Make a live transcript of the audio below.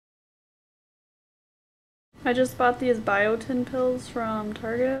I just bought these biotin pills from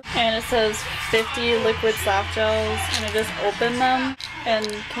Target, and it says 50 liquid soft gels, and I just opened them, and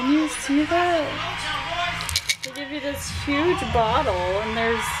can you see that? They give you this huge bottle, and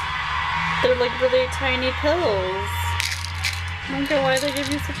they're like really tiny pills. I don't get why they give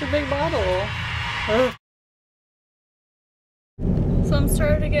you such a big bottle. Ugh. So I'm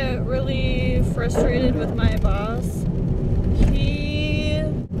starting to get really frustrated with my boss.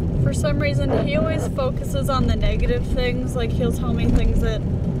 For some reason, he always focuses on the negative things. Like, he'll tell me things that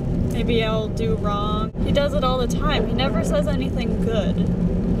maybe I'll do wrong. He does it all the time. He never says anything good.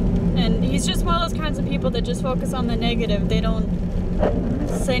 And he's just one of those kinds of people that just focus on the negative. They don't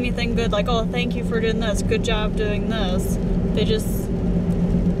say anything good, like, oh, thank you for doing this, good job doing this. They just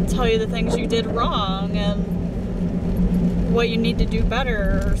tell you the things you did wrong and what you need to do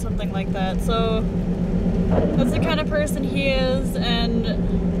better or something like that. So that's the kind of person he is,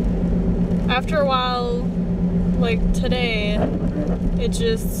 and after a while, like today, it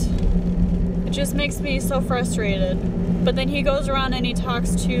just makes me so frustrated. But then he goes around and he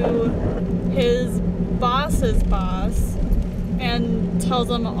talks to his boss's boss and tells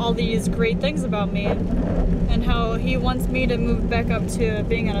him all these great things about me and how he wants me to move back up to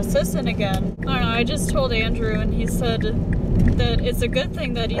being an assistant again. I don't know, I just told Andrew, and he said that it's a good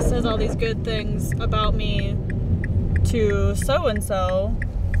thing that he says all these good things about me to so-and-so,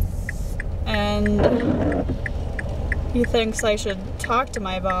 and he thinks I should talk to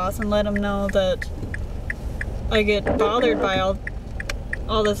my boss and let him know that I get bothered by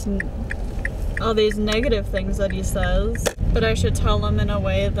all these negative things that he says, but I should tell him in a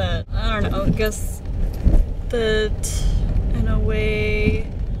way that, I don't know, I guess that in a way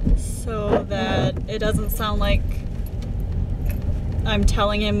so that it doesn't sound like I'm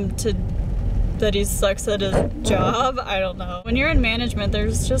telling him that he sucks at his job. I don't know. When you're in management,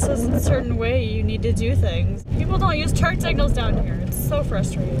 there's just a certain way you need to do things. People don't use turn signals down here. It's so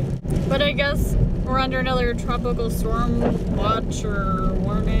frustrating. But I guess we're under another tropical storm watch or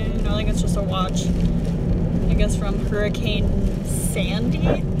warning. I think it's just a watch. I guess from Hurricane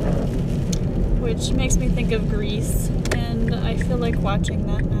Sandy, which makes me think of Greece, and I feel like watching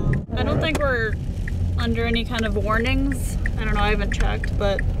that now. I don't think we're under any kind of warnings. I don't know, I haven't checked,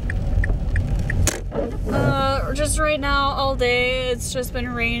 but just right now, all day, it's just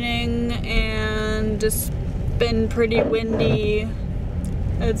been raining and just been pretty windy.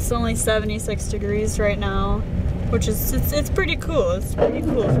 It's only 76 degrees right now, which is, it's pretty cool. It's pretty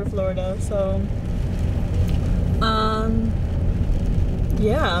cool for Florida, so,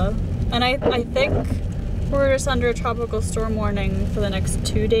 yeah. And I think we're just under a tropical storm warning for the next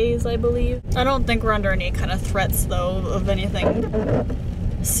 2 days, I believe. I don't think we're under any kind of threats, though, of anything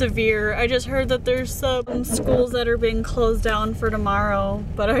severe. I just heard that there's some schools that are being closed down for tomorrow,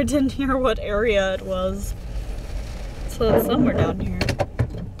 but I didn't hear what area it was. So it's somewhere down here.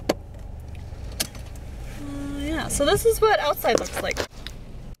 Yeah, so this is what outside looks like.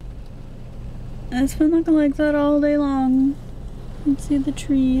 And it's been looking like that all day long. You can see the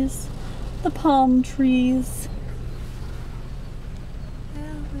trees, the palm trees.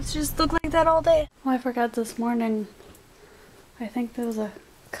 Yeah, it's just looked like that all day. Oh, I forgot this morning. I think there was a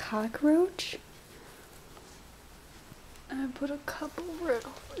cockroach. I put a couple rid.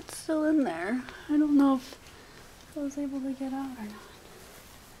 It's still in there. I don't know if I was able to get out or not.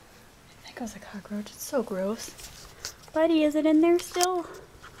 I think it was a cockroach. It's so gross. Buddy, is it in there still?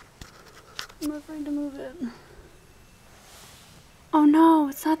 I'm afraid to move it. Oh no,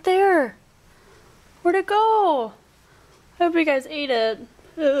 it's not there. Where'd it go? I hope you guys ate it.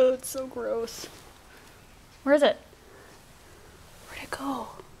 Oh, it's so gross. Where is it? Where'd it go?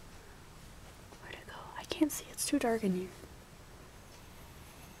 Where'd it go? I can't see. It's too dark in here.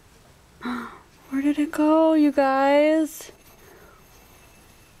 Where did it go, you guys?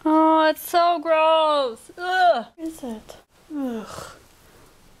 Oh, it's so gross. Ugh. Where is it? Ugh.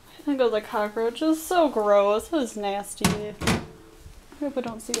 I think it was a cockroach. It's so gross. It was nasty. I hope I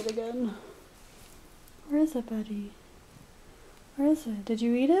don't see it again. Where is it, buddy? Where is it? Did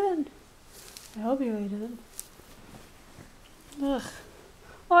you eat it? I hope you ate it. Ugh.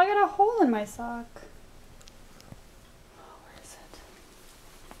 Oh, I got a hole in my sock. Oh, where is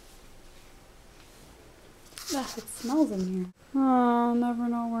it? Ugh, it smells in here. Oh, I'll never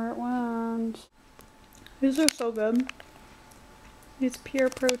know where it went. These are so good. It's pure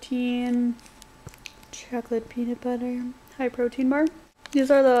protein, chocolate peanut butter, high protein bar. These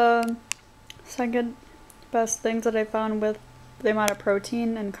are the second best things that I found with the amount of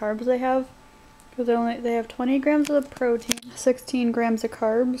protein and carbs they have. Because they have 20 grams of protein, 16 grams of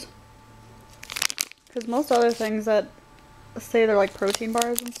carbs. Because most other things that say they're like protein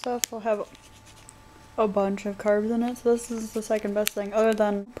bars and stuff will have a bunch of carbs in it, so this is the second best thing, other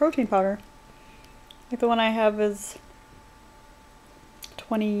than protein powder. Like the one I have is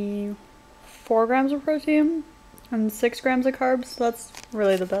 24 grams of protein and 6 grams of carbs, so that's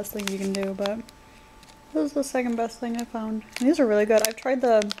really the best thing you can do, but this is the second best thing I found. And these are really good. I've tried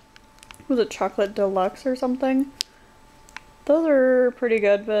the, was it chocolate deluxe or something? Those are pretty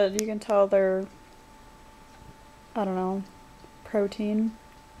good, but you can tell they're, I don't know, protein.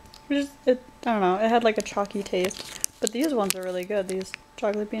 I don't know, it had like a chalky taste. But these ones are really good, these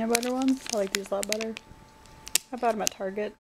chocolate peanut butter ones. I like these a lot better. I bought them at Target.